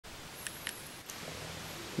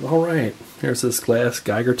Alright, here's this glass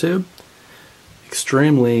Geiger tube.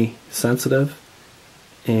 Extremely sensitive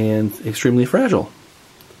and extremely fragile.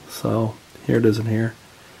 So here it is in here.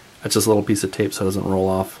 That's just a little piece of tape so it doesn't roll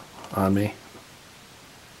off on me.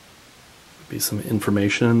 Be some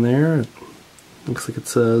information in there. It looks like it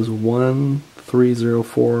says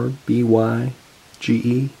J304BY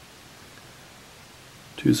GE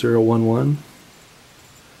 2011.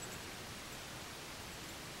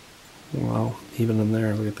 Wow, even in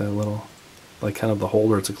there, look at that little, like kind of the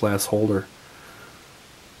holder, it's a glass holder.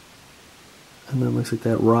 And then it looks like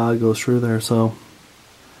that rod goes through there, so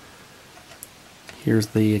here's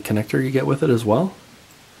the connector you get with it as well.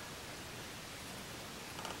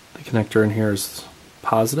 The connector in here is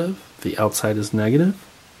positive, the outside is negative,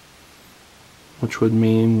 which would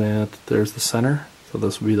mean that there's the center, so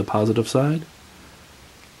this would be the positive side,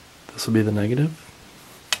 this would be the negative.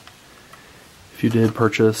 If you did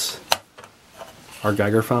purchase our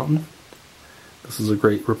Geiger fountain, this is a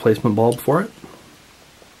great replacement bulb for it.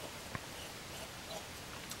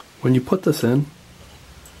 When you put this in,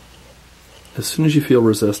 as soon as you feel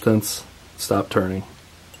resistance, stop turning.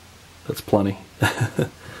 That's plenty.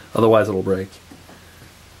 Otherwise it'll break.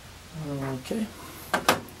 Okay.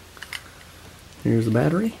 Here's the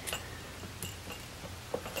battery.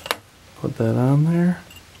 Put that on there.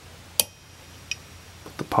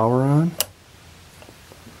 Put the power on.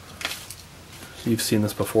 You've seen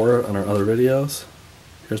this before on our other videos.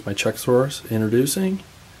 Here's my check source. Introducing.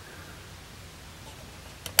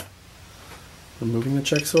 Removing the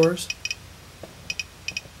check source.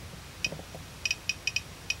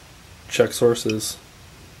 Check source is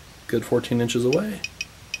good 14 inches away.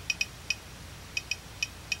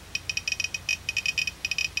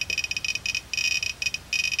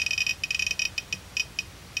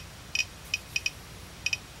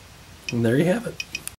 And there you have it.